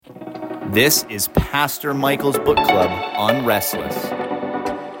This is Pastor Michael's Book Club on Restless.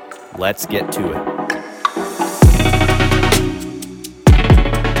 Let's get to it.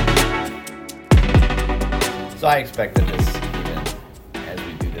 So I expect that this, even as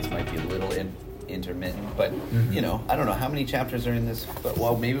we do this, might be a little intermittent, but, you know, I don't know how many chapters are in this, but,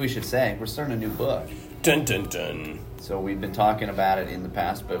 well, maybe we should say we're starting a new book. Dun, dun, dun. So we've been talking about it in the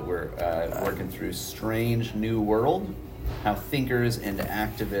past, but we're working through Strange New World, How Thinkers and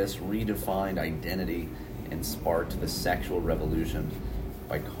Activists Redefined Identity and Sparked the Sexual Revolution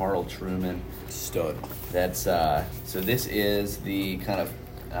by Carl Trueman. Stud. That's so this is the kind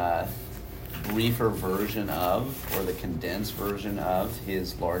of briefer version of, or the condensed version of,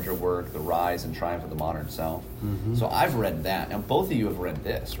 his larger work, The Rise and Triumph of the Modern Self. Mm-hmm. So I've read that. Now, both of you have read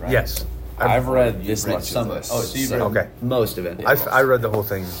this, right? Yes. I've read this much some of of it. this. Oh, so you've read most of it. I read the whole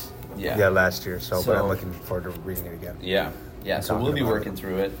thing last year, So- but I'm looking forward to reading it again. Yeah. So we'll be about working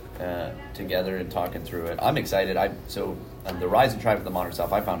through it together and talking through it. I'm excited. The Rise and Triumph of the Modern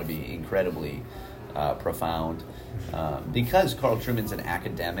Self I found to be incredibly profound because Carl Trueman's an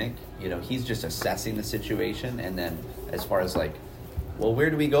academic. You know, he's just assessing the situation, and then as far as like, well,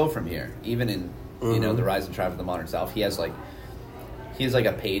 where do we go from here? Even in you know The Rise and Triumph of the Modern Self, he has like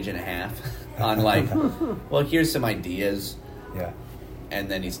a page and a half on like, well, here's some ideas. Yeah. And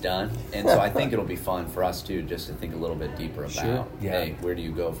then he's done. And so I think it'll be fun for us, too, just to think a little bit deeper about, hey, where do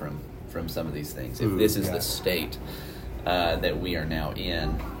you go from some of these things? If this is the state that we are now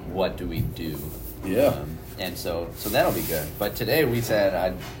in, what do we do? Yeah. And so that'll be good. But today we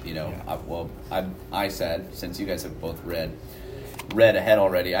said, I said, since you guys have both read ahead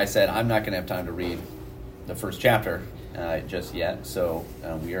already, I said I'm not going to have time to read the first chapter just yet. So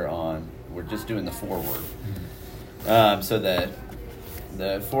we're just doing the foreword. So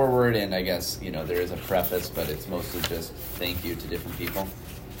the foreword, and I guess, you know, there is a preface, but it's mostly just thank you to different people.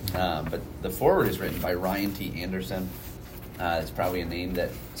 But the foreword is written by Ryan T. Anderson. It's probably a name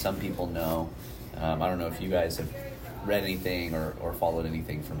that some people know. I don't know if you guys have read anything or followed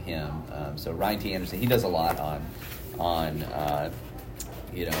anything from him. So Ryan T. Anderson, he does a lot on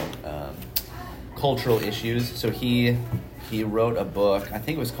cultural issues. So he wrote a book, I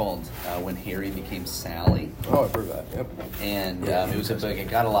think it was called When Harry Became Sally. Oh, I've heard that, yep. And it was a book, it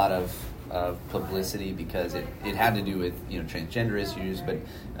got a lot of publicity because it had to do with, you know, transgender issues, but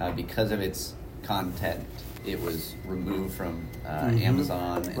because of its content, it was removed from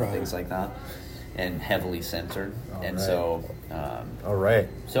Amazon and things like that, and heavily censored. So all right.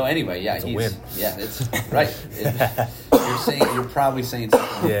 So anyway, it's a win. Yeah, it's right. You're probably saying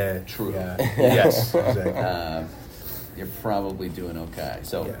something true. Yeah. Yes, exactly. You're probably doing okay.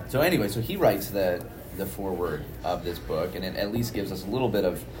 So anyway, so he writes the foreword of this book, and it at least gives us a little bit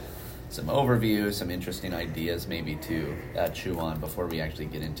of some overview, some interesting ideas maybe to chew on before we actually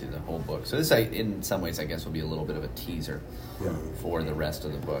get into the whole book. So this, in some ways, I guess, will be a little bit of a teaser for the rest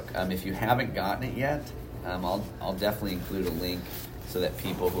of the book. If you haven't gotten it yet, I'll definitely include a link so that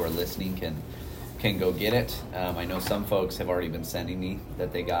people who are listening can go get it. I know some folks have already been sending me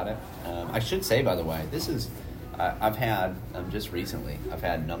that they got it. I should say, by the way, this is... I've had, just recently, I've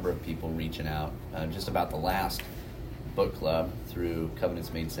had a number of people reaching out just about the last book club through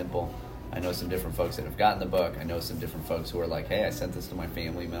Covenants Made Simple. I know some different folks that have gotten the book. I know some different folks who are like, hey, I sent this to my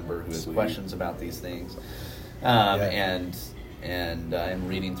family member who has questions about these things. And I'm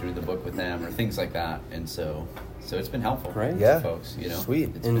reading through the book with them or things like that. And so it's been helpful to folks, you know. Sweet.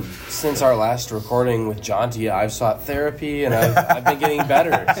 And since our last recording with Jonty, I've sought therapy, and I've been getting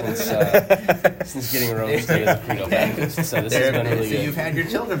better since getting roasted as a Credo Baptist. So this has been really good. You've had your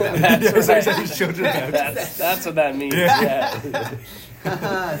children baptized. That's what that means. Yeah.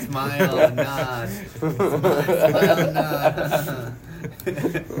 Smile and nod. Smile and nod.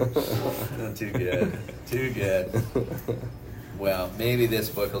 Too good. Well, maybe this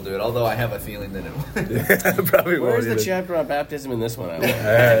book will do it, although I have a feeling that it will. Probably won't. Where's the chapter on baptism in this one?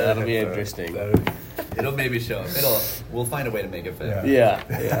 That'll be interesting. It'll maybe show up. We'll find a way to make it fit.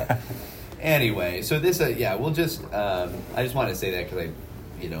 Yeah. Anyway, so this, we'll just, I just wanted to say that because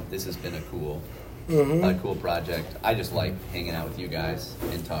this has been a cool project. I just like hanging out with you guys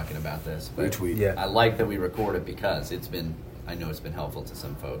and talking about this. But I like that we record it because I know it's been helpful to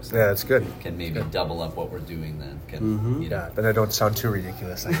some folks. Yeah, that's good. Can maybe double up what we're doing then. Then I don't sound too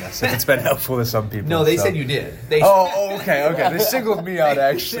ridiculous, I guess. It's been helpful to some people. No, they said you did. Okay. They singled me out,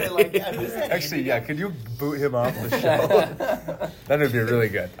 actually. Could you boot him off the show? That would be really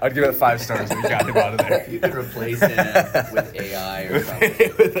good. I'd give it 5 stars if we got him out of there. You could replace him with AI or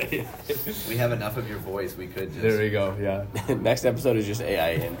something. We have enough of your voice, we could just... There we go, yeah. Next episode is just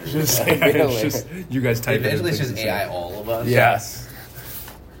AI Andrew. Just you guys type it in. Eventually it's just AI all of us. Yes.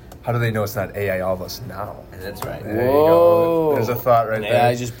 How do they know it's not AI all of us now? That's right. There you go. There's a thought right there.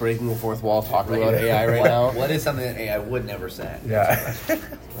 AI just breaking the fourth wall, talking about AI right now. What is something that AI would never say? Yeah.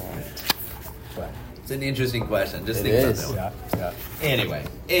 It's an interesting question. Just It think is. about that one.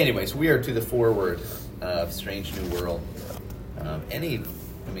 Anyways, we are to the foreword of Strange New World. Anything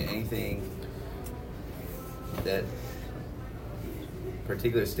that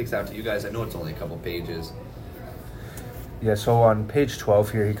particularly sticks out to you guys? I know it's only a couple pages. Yeah, so on page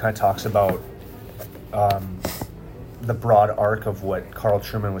 12 here, he kind of talks about the broad arc of what Carl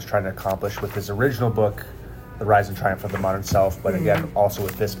Trueman was trying to accomplish with his original book, The Rise and Triumph of the Modern Self, but again, also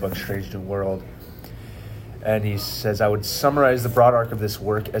with this book, Strange New World. And he says, I would summarize the broad arc of this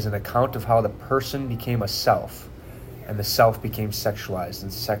work as an account of how the person became a self, and the self became sexualized,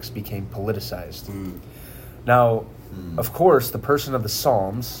 and sex became politicized. Now, of course, the person of the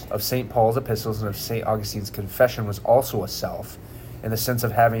Psalms, of St. Paul's epistles, and of St. Augustine's confession was also a self, in the sense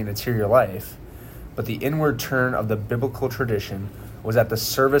of having an interior life, but the inward turn of the biblical tradition was at the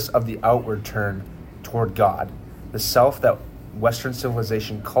service of the outward turn toward God. The self that Western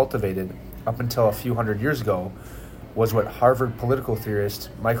civilization cultivated up until a few hundred years ago was what Harvard political theorist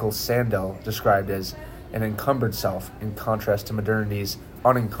Michael Sandel described as an encumbered self, in contrast to modernity's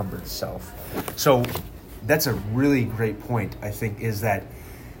unencumbered self. So that's a really great point, I think, is that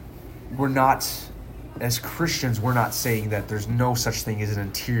we're not, as Christians, we're not saying that there's no such thing as an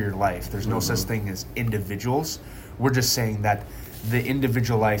interior life. There's no such thing as individuals. We're just saying that the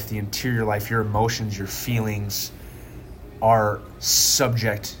individual life, the interior life, your emotions, your feelings are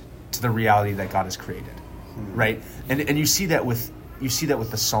subject to the reality that God has created, right? And you see that with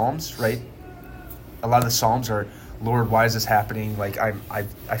the Psalms, right? A lot of the Psalms are, Lord, why is this happening? Like I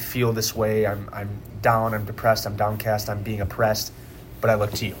feel this way. I'm down. I'm depressed. I'm downcast. I'm being oppressed. But I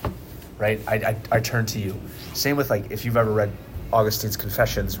look to you, right? I turn to you. Same with, like, if you've ever read Augustine's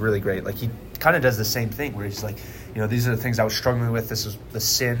Confessions, really great. Like, he kind of does the same thing where he's like, these are the things I was struggling with. This is the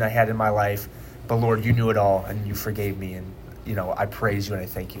sin I had in my life. But Lord, you knew it all and you forgave me. And I praise you and I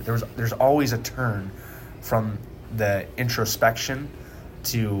thank you. There's always a turn from the introspection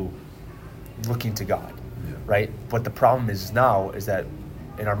to looking to God. Right? But the problem is now is that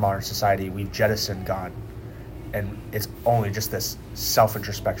in our modern society, we've jettisoned God, and it's only just this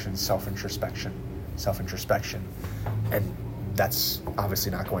self-introspection, and that's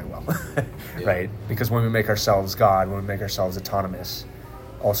obviously not going well, right? Because when we make ourselves God, when we make ourselves autonomous,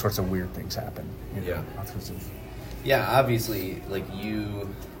 all sorts of weird things happen. All sorts of... Yeah, obviously, like,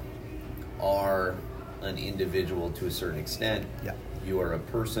 you are an individual to a certain extent. Yeah. You are a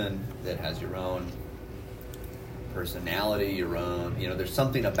person that has your own personality, your own, there's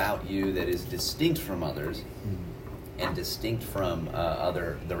something about you that is distinct from others and distinct from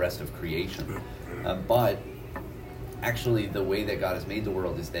the rest of creation. But actually, the way that God has made the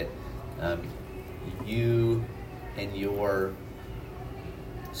world is that you and your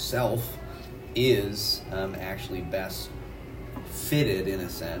self is actually best fitted, in a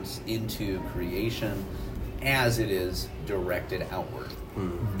sense, into creation as it is directed outward.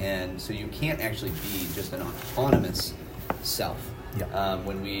 And so you can't actually be just an autonomous self. Yeah.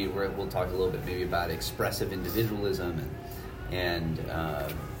 When we'll talk a little bit maybe about expressive individualism and how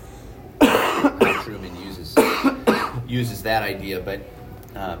Truman uses that idea, but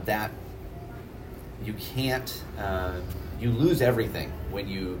that you can't you lose everything when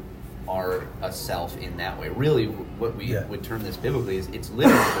you are a self in that way. Really, what we would term this biblically is it's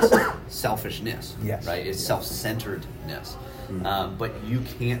literally selfishness, right? It's self-centeredness. But you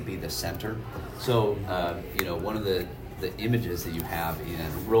can't be the center. So, one of the images that you have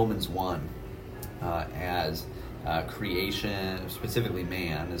in Romans 1 as creation, specifically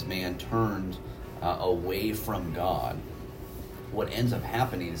man, as man turned away from God, what ends up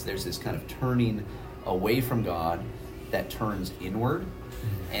happening is there's this kind of turning away from God that turns inward,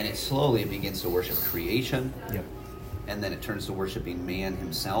 and it slowly begins to worship creation. Yep. And then it turns to worshiping man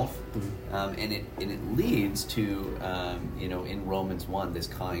himself, and it leads to in Romans 1 this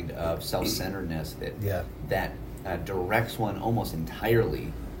kind of self-centeredness that directs one almost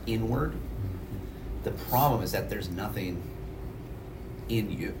entirely inward. The problem is that there's nothing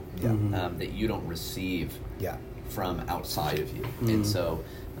in you that you don't receive from outside of you, and so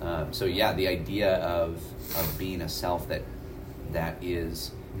the idea of being a self that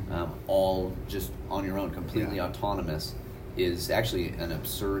is all just on your own, completely autonomous, is actually an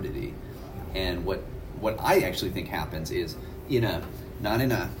absurdity. And what I actually think happens is not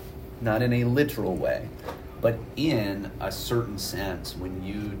in a literal way, but in a certain sense, when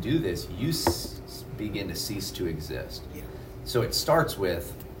you do this, you begin to cease to exist. Yeah. So it starts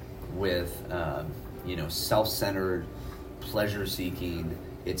with self-centered, pleasure-seeking,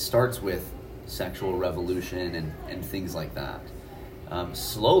 it starts with sexual revolution and things like that.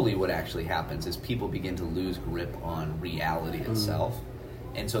 Slowly what actually happens is people begin to lose grip on reality itself.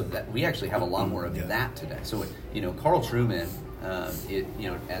 And so that we actually have a lot more of that today. So, Carl Trueman,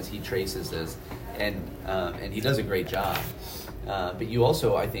 as he traces this, and he does a great job. But you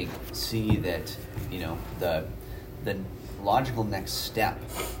also, I think, see that, the logical next step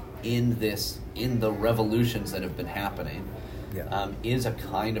in the revolutions that have been happening, is a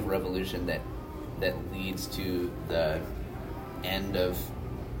kind of revolution that leads to the end of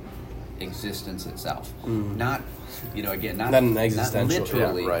existence itself. Not an existential,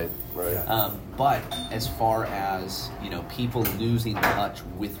 not literally, right. But as far as people losing touch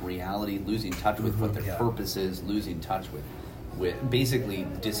with reality, losing touch with what their purpose is, losing touch with basically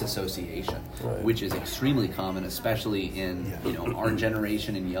disassociation, which is extremely common, especially in our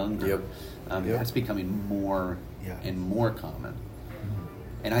generation and younger. That's becoming more and more common,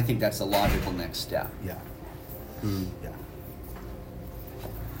 and I think that's the logical next step.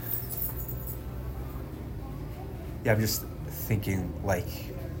 Yeah, I'm just thinking, like,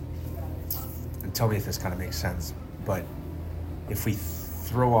 and tell me if this kind of makes sense, but if we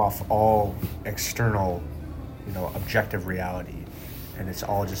throw off all external, objective reality, and it's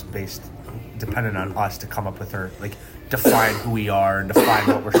all just dependent on us to come up with define who we are and define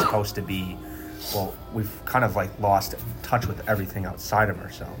what we're supposed to be, well, we've kind of, lost touch with everything outside of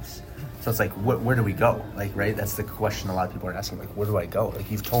ourselves. So it's like, where do we go? Right? That's the question a lot of people are asking. Where do I go?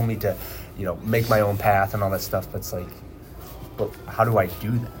 You've told me to, make my own path and all that stuff. But it's but how do I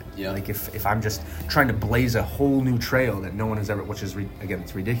do that? Yeah. If I'm just trying to blaze a whole new trail that no one has ever, which is again,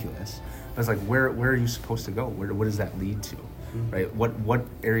 it's ridiculous. But it's where are you supposed to go? What does that lead to? Right? What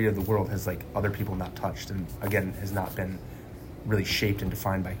area of the world has other people not touched, and again has not been really shaped and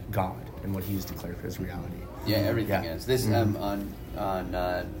defined by God and what He's declared for His reality? Yeah, everything is. This on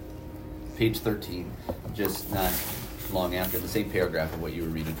page 13, just not long after the same paragraph of what you were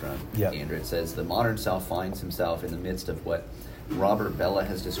reading from, Andrew, it says, the modern self finds himself in the midst of what Robert Bellah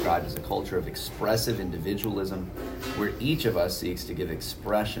has described as a culture of expressive individualism, where each of us seeks to give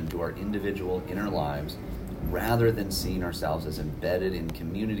expression to our individual inner lives rather than seeing ourselves as embedded in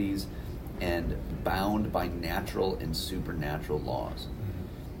communities and bound by natural and supernatural laws.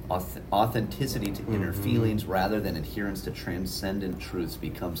 Authenticity to inner feelings rather than adherence to transcendent truths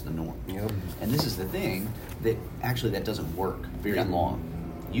becomes the norm. And this is the thing that actually that doesn't work very long.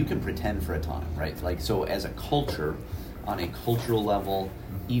 You can pretend for a time, right? So as a culture, on a cultural level,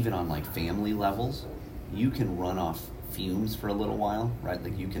 even on family levels, you can run off fumes for a little while, right?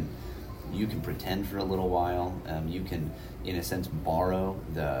 You can pretend for a little while. You can, in a sense, borrow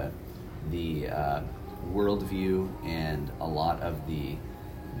the worldview and a lot of the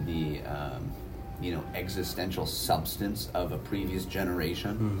existential substance of a previous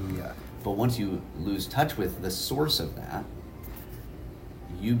generation. But once you lose touch with the source of that,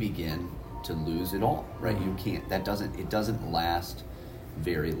 you begin to lose it all, right? You can't. It doesn't last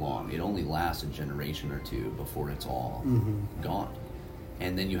very long. It only lasts a generation or two before it's all gone,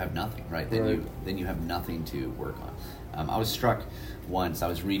 and then you have nothing, right? Then you have nothing to work on. I was struck once. I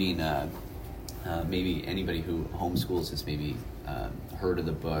was reading. Maybe anybody who homeschools has maybe heard of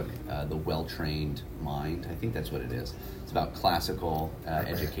the book, The Well-Trained Mind. I think that's what it is. It's about classical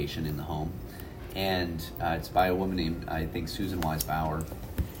education in the home. And it's by a woman named, I think, Susan Wise Bauer.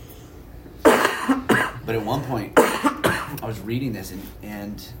 But at one point, I was reading this,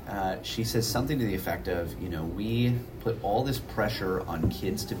 and she says something to the effect of, we put all this pressure on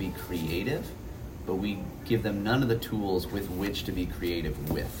kids to be creative, but we give them none of the tools with which to be creative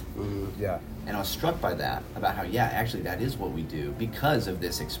with. And I was struck by that, about how, actually that is what we do because of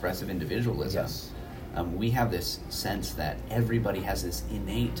this expressive individualism. We have this sense that everybody has this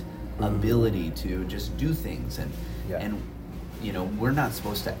innate ability to just do things, and we're not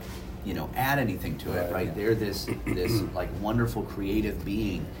supposed to add anything to it, right? They're this wonderful creative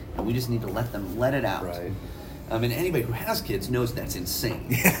being, and we just need to let it out. And anybody who has kids knows that's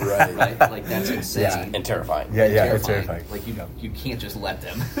insane. Right? That's insane. And terrifying. It's terrifying. You can't just let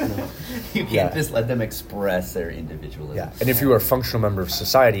them. You can't just let them express their individualism. And if you were a functional member of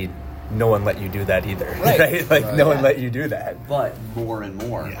society, no one let you do that either. Right? No one let you do that. But more and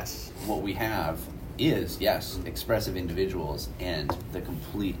more, what we have is, expressive individuals and the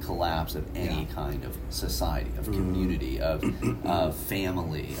complete collapse of any kind of society, of community, of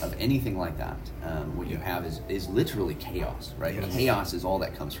family, of anything like that. What you have is literally chaos, right? Chaos is all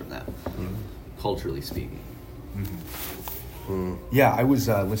that comes from that, culturally speaking. I was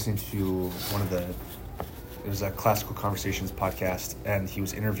listening to it was a Classical Conversations podcast, and he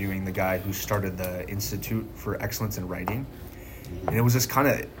was interviewing the guy who started the Institute for Excellence in Writing. And it was this kind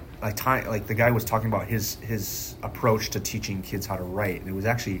of like the guy was talking about his approach to teaching kids how to write, and it was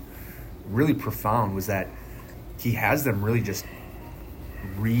actually really profound. Was that he has them really just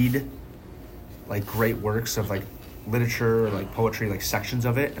read like great works of like literature or like poetry, like sections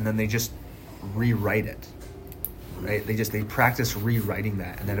of it, and then they just rewrite it. Right? They practice rewriting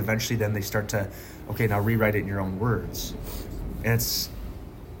that, and then eventually then they start to, okay, now rewrite it in your own words. And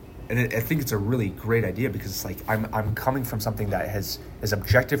I think it's a really great idea, because it's like I'm coming from something that is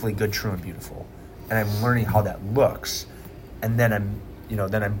objectively good, true, and beautiful, and I'm learning how that looks, and then I'm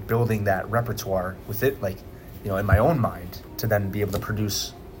building that repertoire with it, like, in my own mind, to then be able to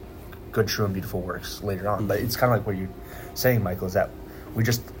produce good, true, and beautiful works later on. But it's kind of like what you're saying, Michael, is that we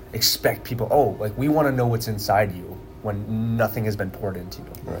just expect people, like we want to know what's inside you when nothing has been poured into you.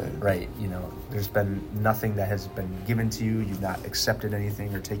 Right. There's been nothing that has been given to you. You've not accepted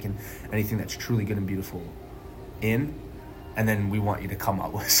anything or taken anything that's truly good and beautiful in, and then we want you to come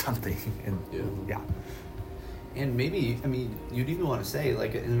up with something. And yeah. And maybe, you'd even want to say,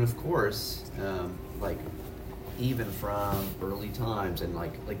 like, and of course, like, even from early times, and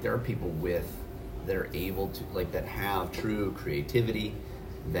like there are people that are able to, like, that have true creativity,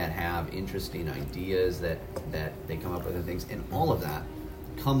 that have interesting ideas, that they come up with and things, and all of that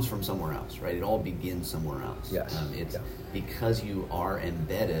comes from somewhere else, right? It all begins somewhere else. Yes. It's because you are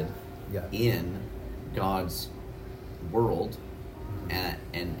embedded in God's world,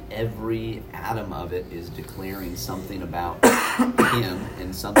 and every atom of it is declaring something about Him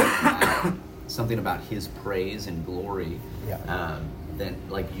and something about His praise and glory. Then,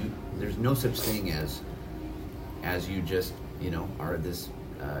 like, there's no such thing as you just are this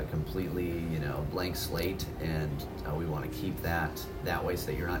completely blank slate, and we want to keep that way, so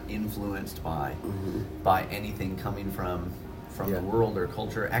that you're not influenced by anything coming from the world or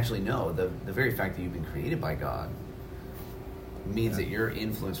culture. Actually, no, the very fact that you've been created by God means that you're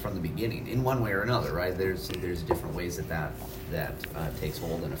influenced from the beginning in one way or another, right? There's different ways that takes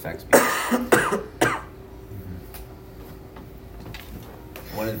hold and affects people.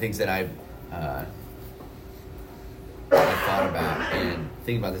 One of the things that I thought about and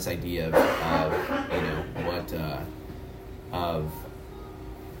think about this idea of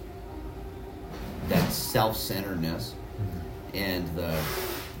that self-centeredness and the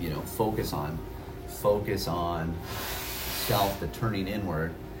focus on self, the turning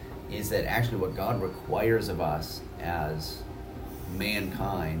inward, is that actually what God requires of us as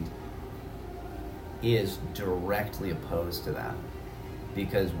mankind is directly opposed to that.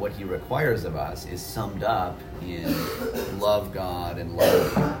 Because what He requires of us is summed up in love God and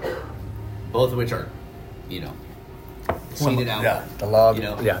love people, both of which are, pointed out. Yeah, the law.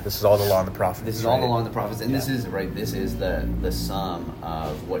 This is all the law and the prophets. This is all the law and the prophets, and this is right. This is the sum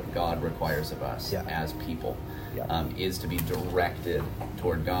of what God requires of us as people, is to be directed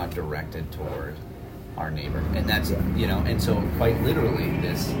toward God, directed toward our neighbor, and that's and so quite literally,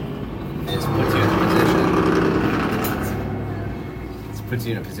 this puts you in a position. Puts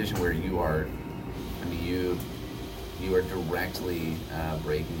you in a position where you are, you are directly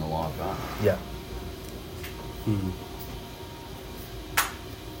breaking the law of God. Yeah.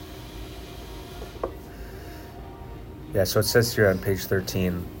 Yeah, so it says here on page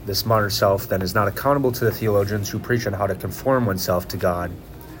 13, this modern self then is not accountable to the theologians who preach on how to conform oneself to God,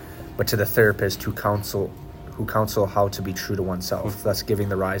 but to the therapists who counsel how to be true to oneself, thus giving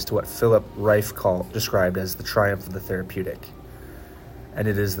the rise to what Philip Reif described as the triumph of the therapeutic. And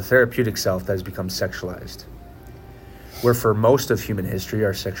it is the therapeutic self that has become sexualized. Where for most of human history,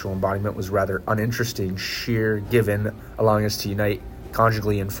 our sexual embodiment was rather uninteresting, sheer, given, allowing us to unite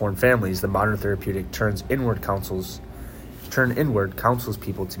conjugally and form families, the modern therapeutic turns inward, counsels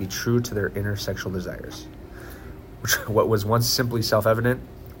people to be true to their inner sexual desires. What was once simply self-evident,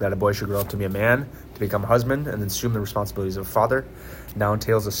 that a boy should grow up to be a man, to become a husband, and then assume the responsibilities of a father, now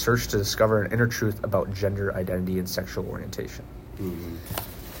entails a search to discover an inner truth about gender identity and sexual orientation. Mm-hmm.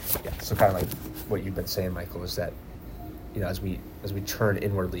 Yeah, so kind of like what you've been saying, Michael, is that as we turn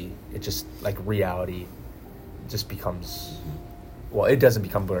inwardly, it just, like, reality just becomes, well, it doesn't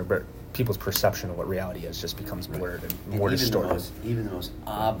become blurred, but people's perception of what reality is just becomes blurred and more distorted. Even the most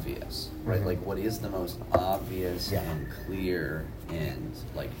obvious, right? Mm-hmm. Like, what is the most obvious and clear and,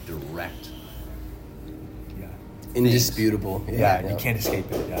 like, direct, indisputable. You can't escape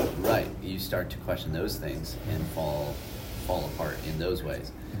it. Yeah, right. You start to question those things and fall apart in those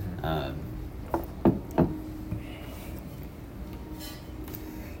ways. Mm-hmm.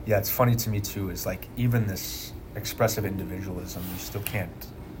 Yeah, it's funny to me too, is like, even this expressive individualism, you still can't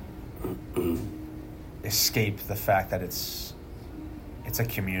escape the fact that it's a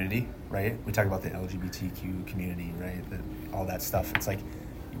community, right? We talk about the LGBTQ community, right? All that stuff. It's like,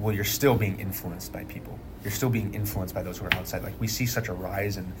 well, you're still being influenced by people. You're still being influenced by those who are outside. Like, we see such a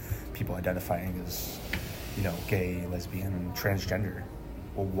rise in people identifying as, gay, lesbian, transgender.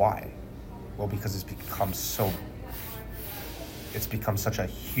 Well, why? Well, because it's become such a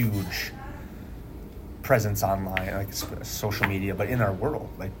huge presence online, like social media, but in our world,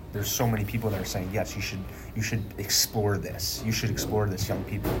 like, there's so many people that are saying, yes, you should explore this. You should explore this, young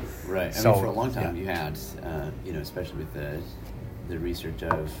people. Right. I mean, for a long time, you had, especially with the research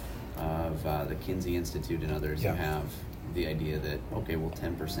of the Kinsey Institute and others, you have the idea that, okay, well,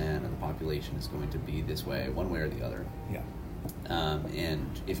 10% of the population is going to be this way, one way or the other. Yeah.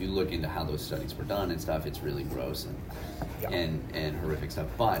 And if you look into how those studies were done and stuff, it's really gross and horrific stuff.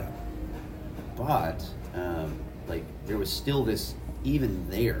 But like, there was still this, even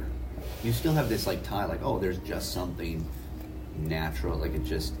there, you still have this like tie, like, oh, there's just something natural, like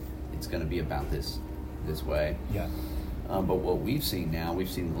it's going to be about this way. Yeah. But what we've seen now, we've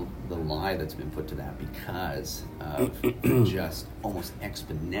seen the lie that's been put to that because of just almost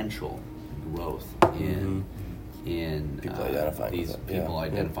exponential growth in people identifying these people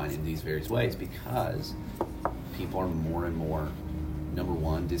identifying in these various ways, because people are more and more, number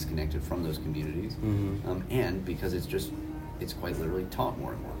one, disconnected from those communities, and because it's quite literally taught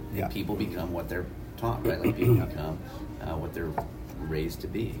more and more. Yeah. And people become what they're taught, right? Like, people become what they're raised to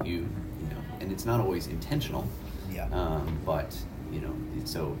be. And it's not always intentional. Yeah. But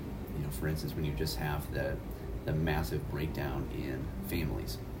so for instance, when you just have the massive breakdown in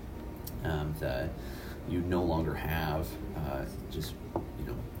families, you no longer have just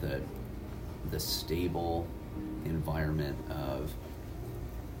the stable environment of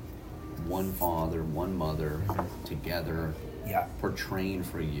one father, one mother together, portraying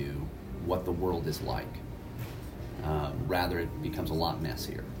for you what the world is like. Rather, it becomes a lot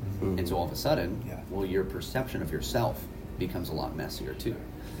messier. Mm-hmm. And so all of a sudden, well, your perception of yourself becomes a lot messier too.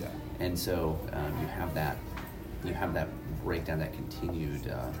 Yeah. And so you have that breakdown, that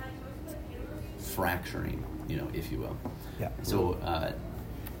continued fracturing, if you will. Yeah. So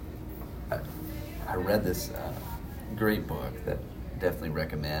I read this great book that definitely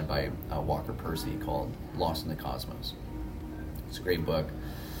recommend by Walker Percy called Lost in the Cosmos. It's a great book.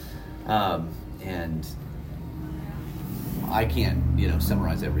 And I can't,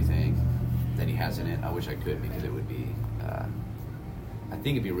 summarize everything that he has in it. I wish I could, because it would be, I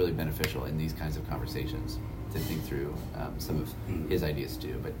think it'd be really beneficial in these kinds of conversations to think through some of his ideas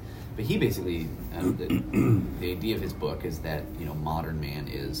too. But he basically, the idea of his book is that, modern man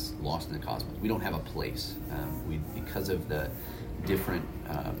is lost in the cosmos. We don't have a place. Because of the different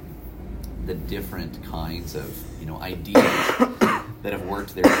kinds of, ideas that have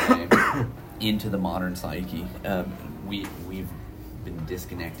worked their way into the modern psyche, we've been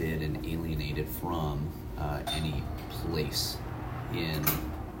disconnected and alienated from any place in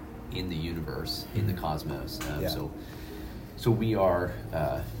the universe, in the cosmos. So we are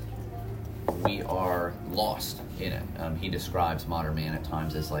lost in it. He describes modern man at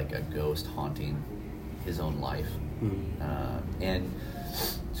times as like a ghost haunting his own life. And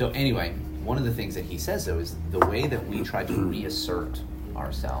so anyway, one of the things that he says, though, is the way that we try to reassert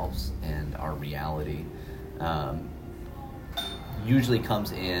ourselves and our reality usually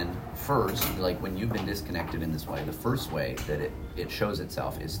comes in first, like when you've been disconnected in this way, the first way that it shows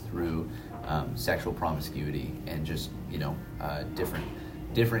itself is through sexual promiscuity and just,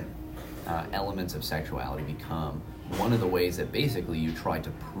 different elements of sexuality become one of the ways that basically you try to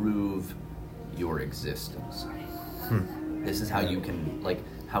prove your existence. This is how you can,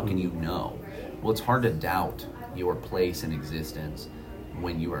 how can you know? Well, it's hard to doubt your place in existence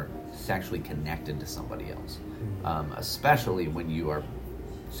when you are sexually connected to somebody else, especially when you are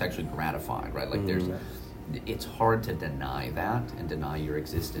sexually gratified, right? Like it's hard to deny that and deny your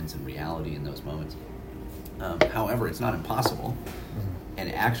existence and reality in those moments. However, it's not impossible.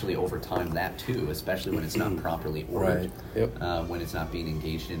 And actually, over time, that too, especially when it's not properly ordered, when it's not being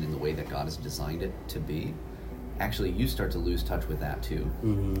engaged in the way that God has designed it to be, actually you start to lose touch with that too.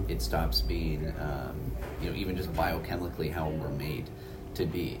 It stops being, even just biochemically how we're made to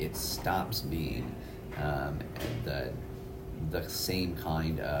be. It stops being the same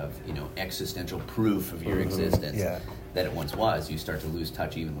kind of existential proof of your existence that it once was. You start to lose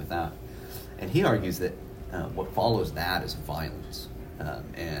touch even with that. And he argues that what follows that is violence.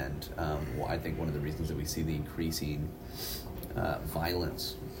 I think one of the reasons that we see the increasing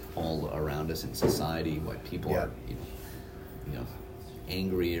violence all around us in society, why people are,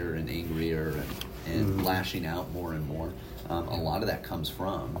 angrier and angrier and lashing out more and more. A lot of that comes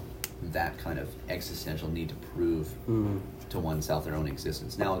from that kind of existential need to prove to oneself their own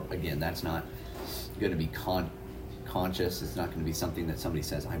existence. Now, again, that's not going to be conscious. It's not going to be something that somebody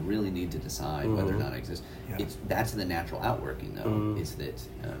says, I really need to decide whether or not I exist. Yeah. That's the natural outworking, though, is that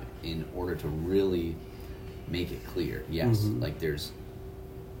in order to really make it clear, yes, like there's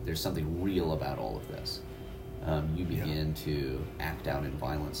something real about all of this. You begin to act out in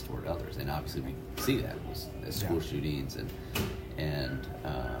violence toward others, and obviously we see that with school shootings and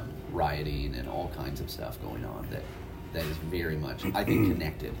rioting and all kinds of stuff going on that is very much, I think,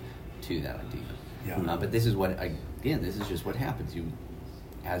 connected to that idea. Yeah. But this is just what happens.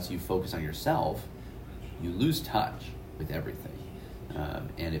 As you focus on yourself, you lose touch with everything,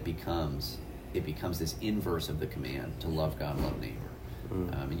 and it becomes this inverse of the command to love God, love neighbor,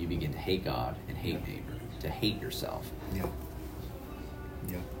 and you begin to hate God and hate neighbor, to hate yourself. Yeah.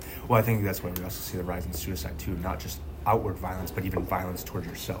 Yeah. Well, I think that's why we also see the rise in suicide too, not just outward violence, but even violence towards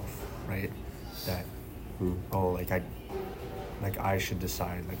yourself, right? That I should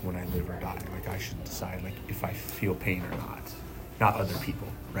decide like when I live or die. Like I should decide like if I feel pain or not other people,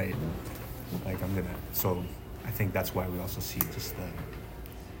 right? Like so I think that's why we also see just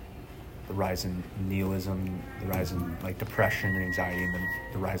the rise in nihilism, the rise in like depression and anxiety, and then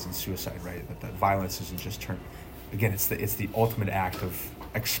the rise in suicide, right? That violence isn't just again, it's the ultimate act of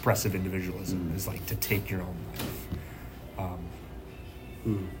expressive individualism, is like to take your own life.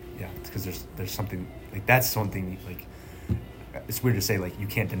 Yeah, it's because there's something like that's something like it's weird to say like you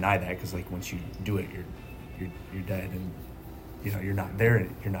can't deny that, because like once you do it, you're dead, and you're not there,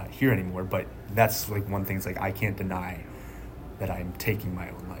 you're not here anymore. But that's like one thing. It's like I can't deny that I'm taking my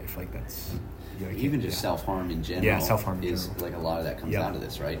own life. Like that's even just self-harm in general. Yeah, self-harm is like a lot of that comes out of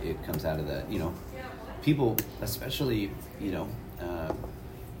this, right? It comes out of the people, especially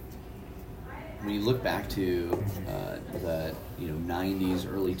when you look back to the 90s,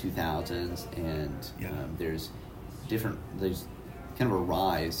 early 2000s, and there's kind of a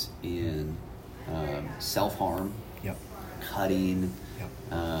rise in self-harm, cutting,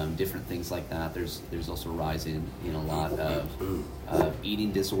 different things like that. There's also a rise in a lot of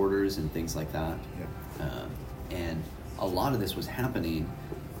eating disorders and things like that. And a lot of this was happening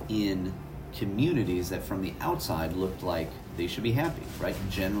in communities that from the outside looked like they should be happy, right?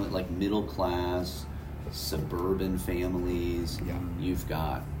 Generally, like middle class, suburban families. You've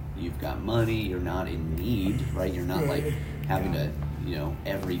got money. You're not in need, right? You're not like having to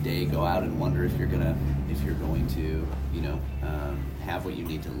every day go out and wonder if you're going to have what you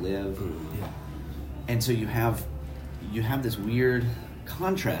need to live. And so you have this weird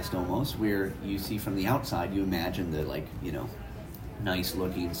contrast almost, where you see from the outside, you imagine the nice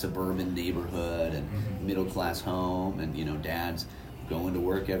looking suburban neighborhood and middle class home, and dad's going to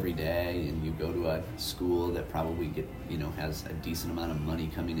work every day, and you go to a school that probably has a decent amount of money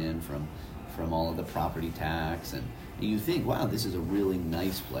coming in from all of the property tax, and you think, wow, this is a really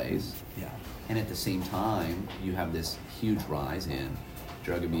nice place. And at the same time, you have this huge rise in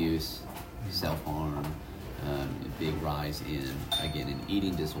drug abuse, self-harm, a big rise in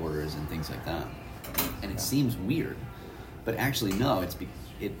eating disorders and things like that. And it seems weird, but actually no,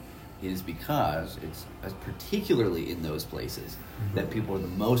 it is because it's particularly in those places that people are the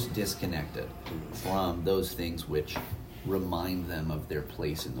most disconnected from those things which remind them of their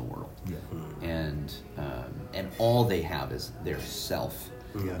place in the world. And all they have is their self.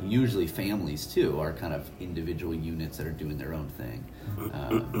 Usually families too are kind of individual units that are doing their own thing.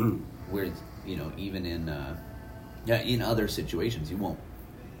 Whereas even in other situations you won't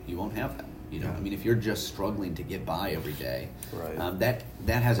have that. I mean, if you're just struggling to get by every day, that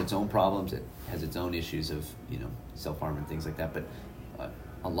has its own problems. It has its own issues of self-harm and things like that. But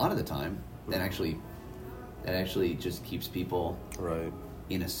a lot of the time, that actually just keeps people,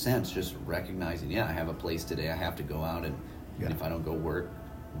 in a sense, just recognizing, I have a place today. I have to go out, and if I don't go work,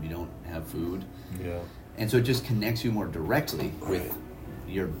 we don't have food. And so it just connects you more directly with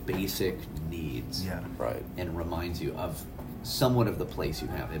your basic needs, and reminds you of somewhat of the place you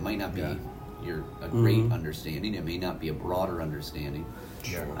have. It might not be a great understanding. It may not be a broader understanding.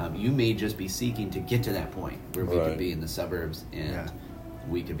 You may just be seeking to get to that point where we could be in the suburbs and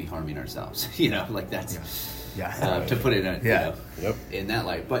we could be harming ourselves. Like that's to put it in that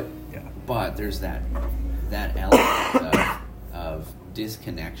light. But there's that element of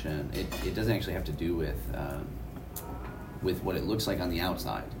disconnection. It doesn't actually have to do with what it looks like on the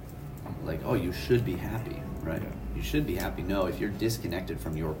outside. Like, oh, you should be happy, right? You should be happy. No, if you're disconnected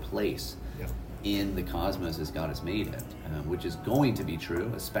from your place in the cosmos as God has made it, which is going to be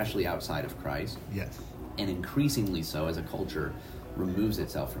true, especially outside of Christ, and increasingly so as a culture removes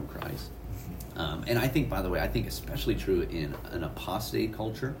itself from Christ. And I think, by the way, especially true in an apostate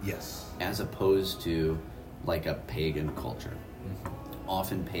culture, Yes. as opposed to like a pagan culture.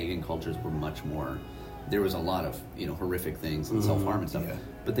 Often pagan cultures were much more, there was a lot of, horrific things and self-harm and stuff,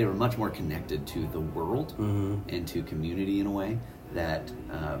 but they were much more connected to the world and to community in a way that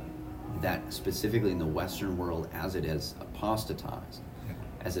specifically in the Western world, as it has apostatized,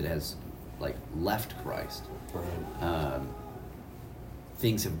 as it has like left Christ,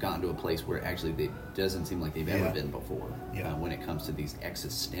 things have gotten to a place where actually it doesn't seem like they've ever been before when it comes to these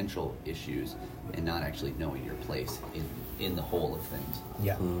existential issues and not actually knowing your place in the whole of things.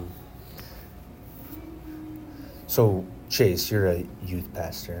 Yeah. So, Chase, you're a youth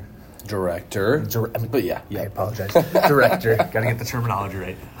pastor. Director. But yeah. I apologize. Director. Got to get the terminology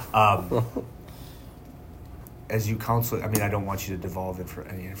right. As you counsel, I don't want you to devolve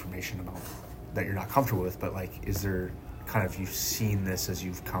any information about that you're not comfortable with, but like, is there kind of, you've seen this as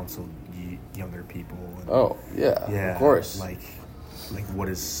you've counseled younger people? And, of course. Like what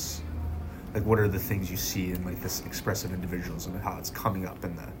are the things you see in like this expressive individualism and how it's coming up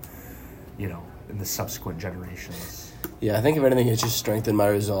in the subsequent generations? Yeah, I think if anything, it's just strengthened my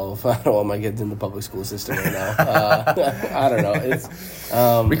resolve. I don't want my kids in the public school system right now. I don't know. It's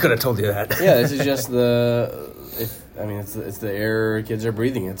we could have told you that. Yeah, this is just it's the air kids are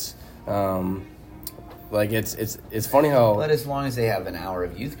breathing. It's it's funny how. But as long as they have an hour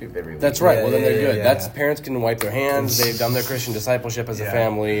of youth group every week. That's right. Well, then they're good. Yeah. That's parents can wipe their hands. They've done their Christian discipleship as a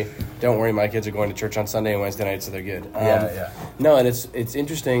family. Don't worry, my kids are going to church on Sunday and Wednesday night, so they're good. No, and it's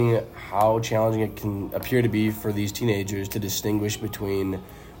interesting how challenging it can appear to be for these teenagers to distinguish between.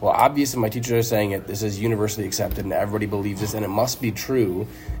 Well, obviously, my teachers are saying it. This is universally accepted, and everybody believes this, and it must be true.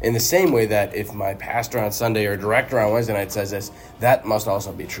 In the same way that if my pastor on Sunday or director on Wednesday night says this, that must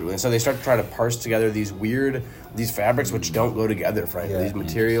also be true. And so they start to try to parse together these fabrics which don't go together, frankly. These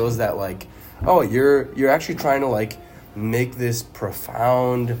materials that, like, you're actually trying to, like, make this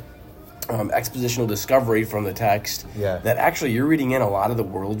profound expositional discovery from the text that actually you're reading in a lot of the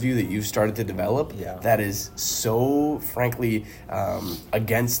worldview that you've started to develop that is so, frankly,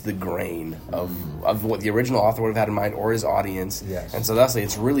 against the grain of what the original author would have had in mind or his audience. And so thusly,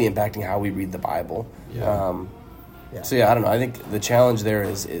 it's really impacting how we read the Bible. So I don't know. I think the challenge there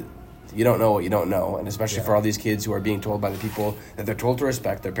is you don't know what you don't know, and especially for all these kids who are being told by the people that they're told to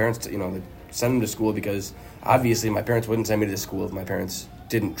respect, their parents, they send them to school because obviously my parents wouldn't send me to this school if my parents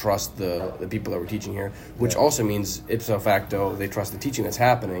didn't trust the people that were teaching here, which also means ipso facto they trust the teaching that's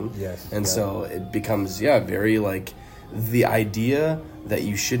happening. So it becomes very like the idea that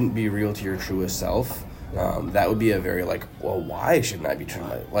you shouldn't be real to your truest self. That would be a very like, well, why shouldn't I be true?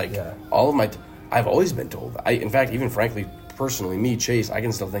 All of my I've always been told. In fact, even frankly, personally, me, Chase, I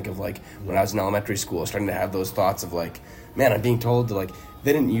can still think of like when I was in elementary school, starting to have those thoughts of like, man, I'm being told to like.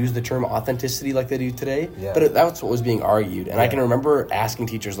 They didn't use the term authenticity like they do today, but that's what was being argued. And I can remember asking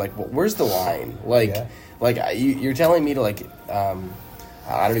teachers, like, well, where's the line? You're telling me to, like, I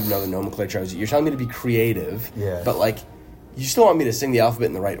don't even know the nomenclature. You're telling me to be creative, but, like, you still want me to sing the alphabet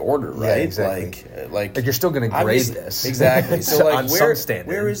in the right order, right? Yeah, exactly. Like you're still going to grade this. Exactly. So, like, on some standard,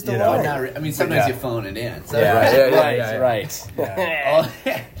 where is the line? Sometimes you phone it in. So Right.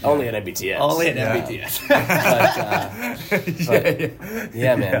 Only at MBTS. Only at MBTS. But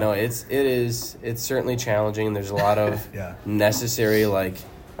man, no, it's certainly challenging. There's a lot of necessary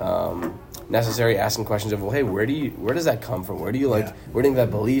asking questions of, well, hey, where does that come from? Where do you where do you think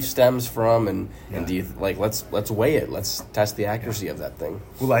that belief stems from? And do you let's weigh it. Let's test the accuracy of that thing.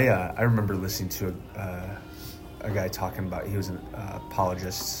 Well, I remember listening to a guy talking about, he was an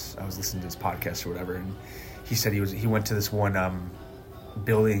apologist. I was listening to his podcast or whatever, and he said he went to this one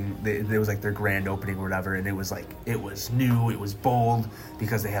building. It was like their grand opening or whatever, and it was new, it was bold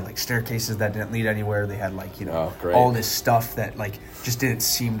because they had like staircases that didn't lead anywhere. They had all this stuff that like just didn't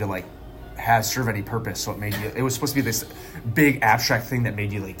seem to like serve any purpose. So it was supposed to be this big abstract thing that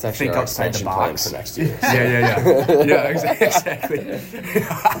made you like think outside the box. For next year. Exactly.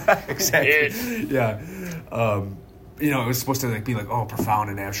 It was supposed to like be like, oh,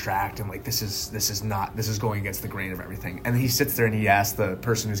 profound and abstract, and like this is going against the grain of everything. And he sits there and he asks the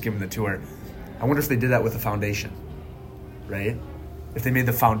person who's giving the tour, I wonder if they did that with a foundation, right? If they made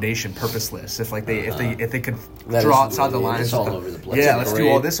the foundation purposeless, if they could draw outside the lines, it's all over the place. Yeah, let's do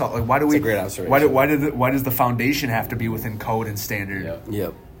all this. Like, why do we? That's a great observation. Why does the foundation have to be within code and standard?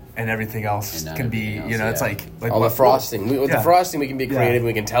 Yep. And everything else can be, it's like all the frosting. With the frosting, we can be creative.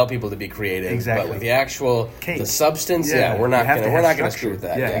 We can tell people to be creative. Exactly. But with the actual cake, the substance, we're not going to screw with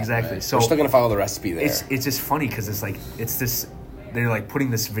that. Yeah, exactly. Right. So we're still going to follow the recipe there. It's just funny because it's like it's this they're like putting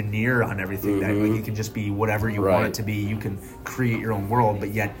this veneer on everything that like it can just be whatever you want it to be. You can create your own world,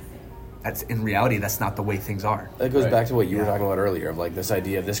 but yet in reality, that's not the way things are. That goes back to what you were talking about earlier, of like this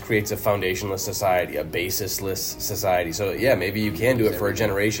idea of this creates a foundationless society, a basisless society. So yeah, maybe you can do it for a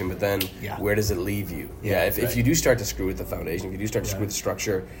generation, but then where does it leave you? If you do start to screw with the foundation, if you do start to screw with the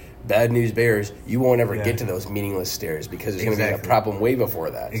structure, bad news bears, you won't ever get to those meaningless stairs, because there's going to be a problem way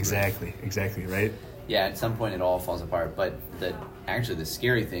before that. Exactly, right? Yeah, at some point it all falls apart. But actually the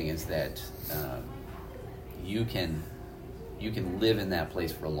scary thing is that you can live in that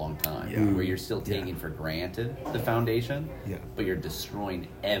place for a long time, where you're still taking for granted the foundation, but you're destroying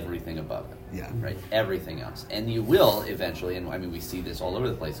everything above it, right? Everything else. And you will eventually, and I mean, we see this all over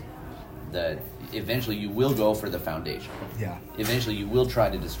the place, that eventually you will go for the foundation. Yeah. Eventually you will try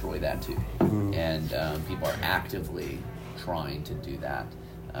to destroy that too. And people are actively trying to do that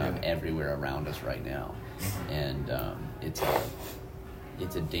everywhere around us right now. And it's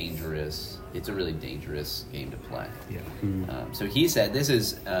a really dangerous game to play. So he said this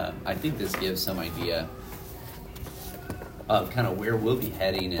is, I think this gives some idea of kind of where we'll be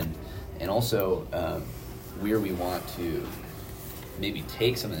heading, and also where we want to maybe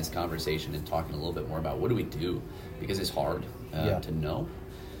take some of this conversation and talking a little bit more about what do we do, because it's hard to know.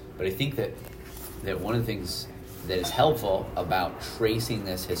 But I think that one of the things that is helpful about tracing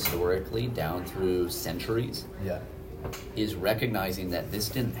this historically down through centuries is recognizing that this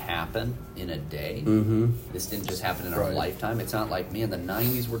didn't happen in a day. This didn't just happen in our lifetime. It's not like, man, the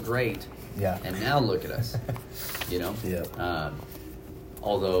 90s were great, and now look at us.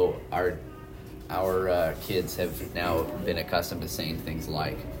 Although our kids have now been accustomed to saying things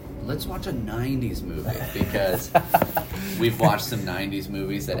like, let's watch a 90s movie, because we've watched some 90s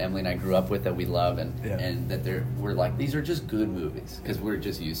movies that Emily and I grew up with that we love, and that we're like, these are just good movies because we're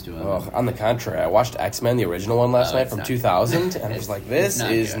just used to them. Oh, on the contrary, I watched X-Men, the original one, last night from 2000, and I was like, this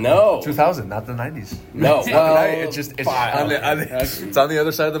is 2000, not the 90s. No, well, it's on the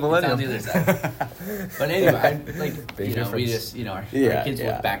other side of the millennium. It's on the other side. But anyway, we just, our kids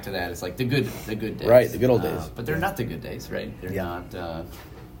look back to that. It's like the good days. Right, the good old days. But they're not the good days, right?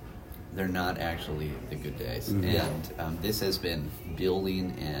 They're not actually the good days. And this has been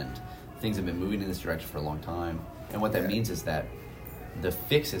building, and things have been moving in this direction for a long time. And what that means is that the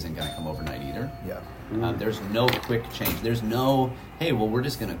fix isn't going to come overnight either. There's no quick change. There's no, hey, well, we're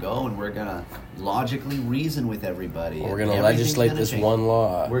just going to go and we're going to logically reason with everybody. We're going to legislate this one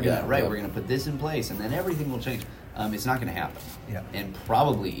law. We're going to put this in place, and then everything will change. It's not going to happen. And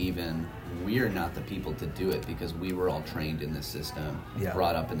probably even we're not the people to do it, because we were all trained in this system,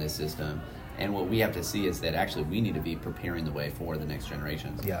 brought up in this system. And what we have to see is that actually we need to be preparing the way for the next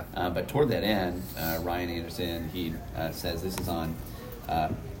generations. But toward that end, Ryan Anderson, he says, this is on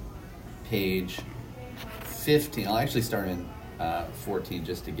page 15. I'll actually start in 14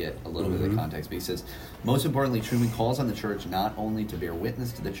 just to get a little bit of the context. But he says, most importantly, Truman calls on the church not only to bear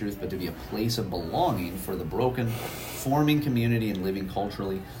witness to the truth, but to be a place of belonging for the broken, forming community and living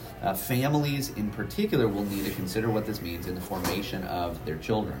culturally. Families in particular will need to consider what this means in the formation of their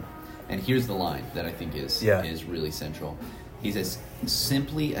children. And here's the line that I think is really central. He says,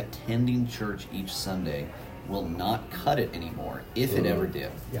 simply attending church each Sunday will not cut it anymore, if it ever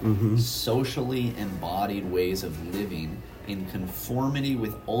did. Socially embodied ways of living in conformity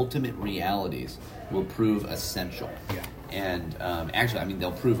with ultimate realities will prove essential. And actually, I mean,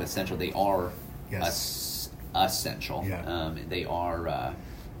 they'll prove essential. They are essential. They are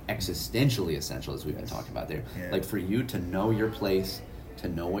existentially essential, as we've been talking about there. Like, for you to know your place, to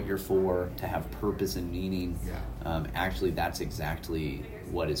know what you're for, to have purpose and meaning, actually that's exactly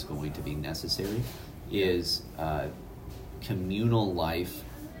what is going to be necessary, is communal life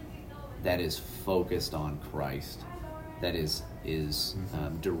that is focused on Christ, that is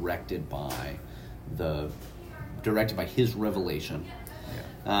directed by His revelation,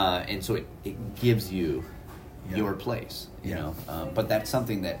 and so it gives you your place, you know. But that's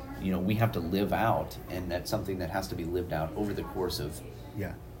something that we have to live out, and that's something that has to be lived out over the course of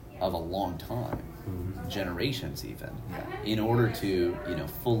a long time, generations even, in order to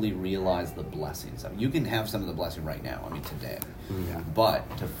fully realize the blessings. I mean, you can have some of the blessing right now, I mean today,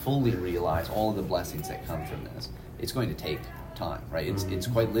 but to fully realize all of the blessings that come from this, it's going to take time, right? It's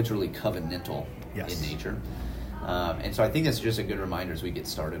quite literally covenantal in nature, and so I think it's just a good reminder as we get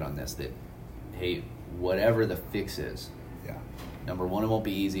started on this that, hey, whatever the fix is, number one, it won't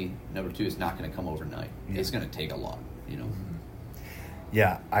be easy. Number two, it's not going to come overnight. It's going to take a lot,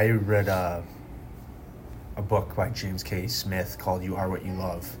 Yeah, I read a book by James K. Smith called "You Are What You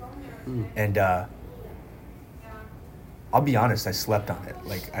Love," and I'll be honest, I slept on it.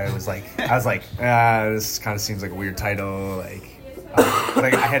 Like I was like, this kind of seems like a weird title. Like, but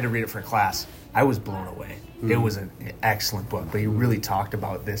I had to read it for a class. I was blown away. It was an excellent book, but he really talked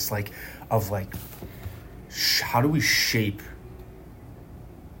about this, how do we shape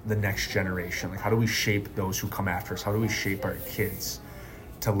the next generation? Like, how do we shape those who come after us? How do we shape our kids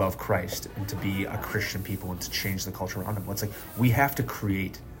to love Christ and to be a Christian people and to change the culture around them? It's like we have to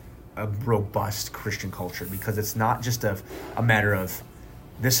create a robust Christian culture, because it's not just a matter of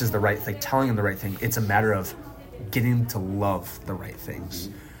this is the right thing, telling them the right thing. It's a matter of getting them to love the right things,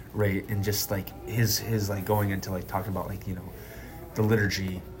 right? And just like his like going into like talking about like, you know, the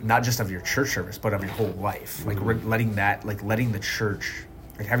liturgy, not just of your church service, but of your whole life. Like letting the church,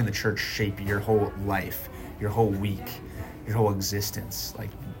 like having the church shape your whole life, your whole week, your whole existence.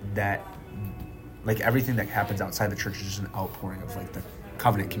 Like that, like everything that happens outside the church is just an outpouring of like the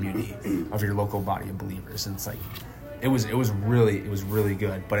covenant community of your local body of believers. And it's like, it was really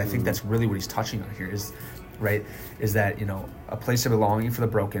good. But I think that's really what he's touching on here is that, you know, a place of belonging for the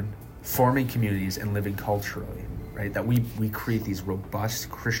broken, forming communities and living culturally, right? That we create these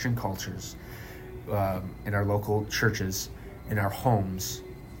robust Christian cultures in our local churches, in our homes,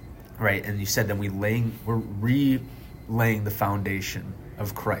 right? And you said that we're relaying the foundation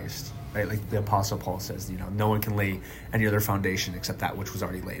of Christ, right? Like the Apostle Paul says, you know, no one can lay any other foundation except that which was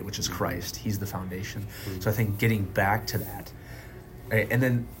already laid, which is Christ. He's the foundation. So I think getting back to that, right? And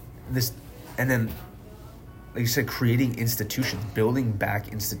then like you said, creating institutions, building back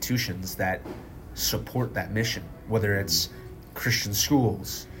institutions that support that mission, whether it's Christian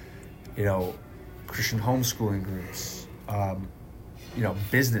schools, you know, Christian homeschooling groups, you know,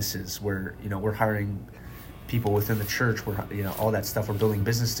 businesses where, you know, we're hiring people within the church, we're, you know, all that stuff. We're building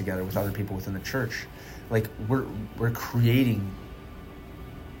business together with other people within the church. Like we're creating,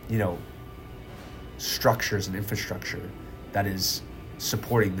 you know, structures and infrastructure that is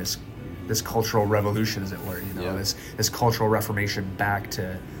supporting this cultural revolution, as it were, you know, this cultural reformation back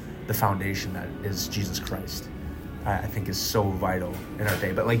to the foundation that is Jesus Christ. I think is so vital in our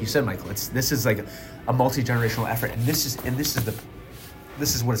day. But like you said, Michael, this is like a multi-generational effort, and this is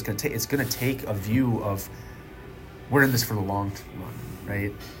what it's going to take. It's going to take a view of we're in this for the long run,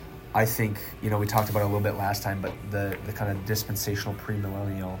 right? I think, you know, we talked about it a little bit last time, but the kind of dispensational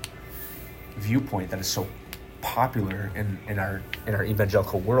premillennial viewpoint that is so popular in our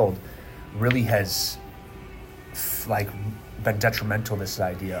evangelical world really has like been detrimental to this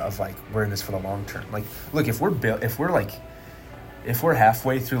idea of like we're in this for the long term. Like, look, if we're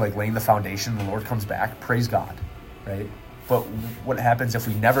halfway through like laying the foundation and the Lord comes back, praise God, right? But what happens if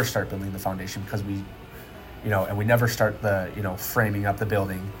we never start building the foundation because we, you know, and we never start the, you know, framing up the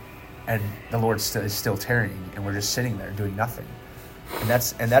building, and the Lord is still tarrying, and we're just sitting there doing nothing. And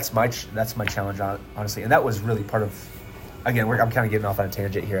that's my challenge, honestly. And that was really part of, again, I'm kind of getting off on a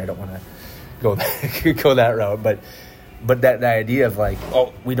tangent here. I don't want to go that route, but that idea of like,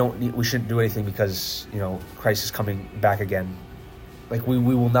 oh, we shouldn't do anything because, you know, Christ is coming back again. Like we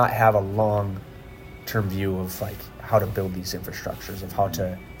will not have a long-term view of like how to build these infrastructures, of how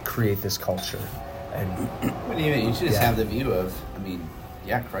to create this culture. And you should just have the view of, I mean,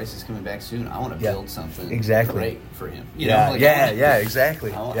 yeah, Christ is coming back soon. I want to build something great for him. You know, like,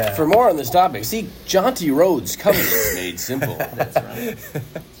 exactly. For more on this topic, see Jonty Rhodes' Covenant Made Simple. That's right.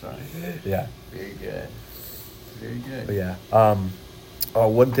 Yeah. Very good. Very good. But yeah.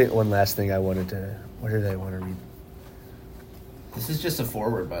 One last thing I wanted to. What did I want to read? This is just a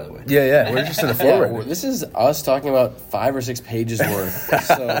foreword, by the way. Yeah. We're just in a foreword. This is us talking about 5 or 6 pages worth.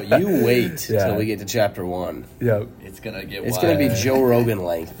 So you wait till we get to chapter 1. Yeah. It's gonna get. It's gonna be Joe Rogan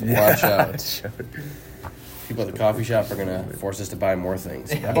length. Watch out. People at the coffee shop are gonna force us to buy more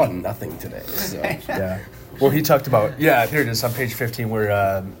things. I bought nothing today. So yeah. Well, he talked about here it is on page 15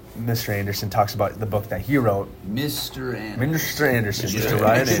 where Mr. Anderson talks about the book that he wrote. Mr.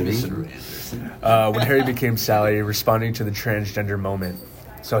 Ryan Anderson. When Harry became Sally, responding to the transgender moment.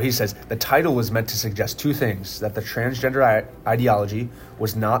 So he says, the title was meant to suggest 2 things: that the transgender ideology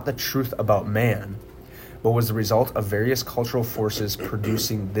was not the truth about man, but was the result of various cultural forces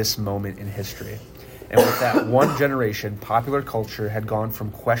producing this moment in history. And with that one generation, popular culture had gone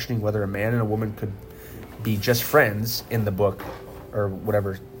from questioning whether a man and a woman could be just friends in the book, or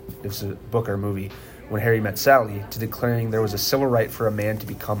whatever, it was a book or a movie, When Harry Met Sally, to declaring there was a civil right for a man to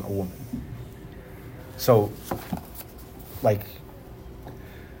become a woman. So, like,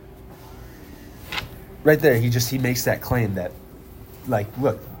 right there, he makes that claim that, like,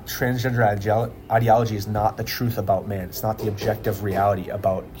 look, transgender ideology is not the truth about man. It's not the objective reality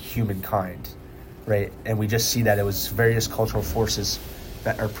about humankind, right? And we just see that it was various cultural forces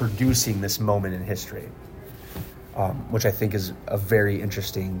that are producing this moment in history, which I think is a very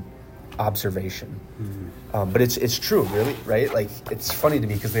interesting observation. But it's true, really, right? Like, it's funny to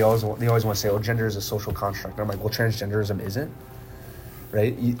me because they always want to say, oh, gender is a social construct. And I'm like, well, transgenderism isn't,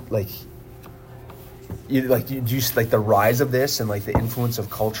 right? Do you like the rise of this and like the influence of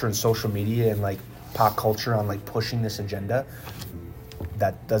culture and social media and like pop culture on like pushing this agenda?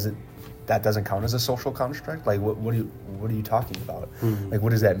 That doesn't count as a social construct. Like, what are you talking about? Like,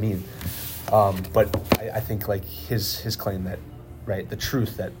 what does that mean? But I think like his claim that, right, the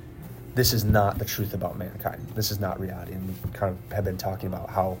truth that this is not the truth about mankind. This is not reality. And we kind of have been talking about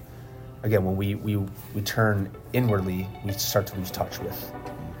how, again, when we turn inwardly, we start to lose touch with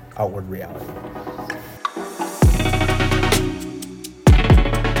outward reality.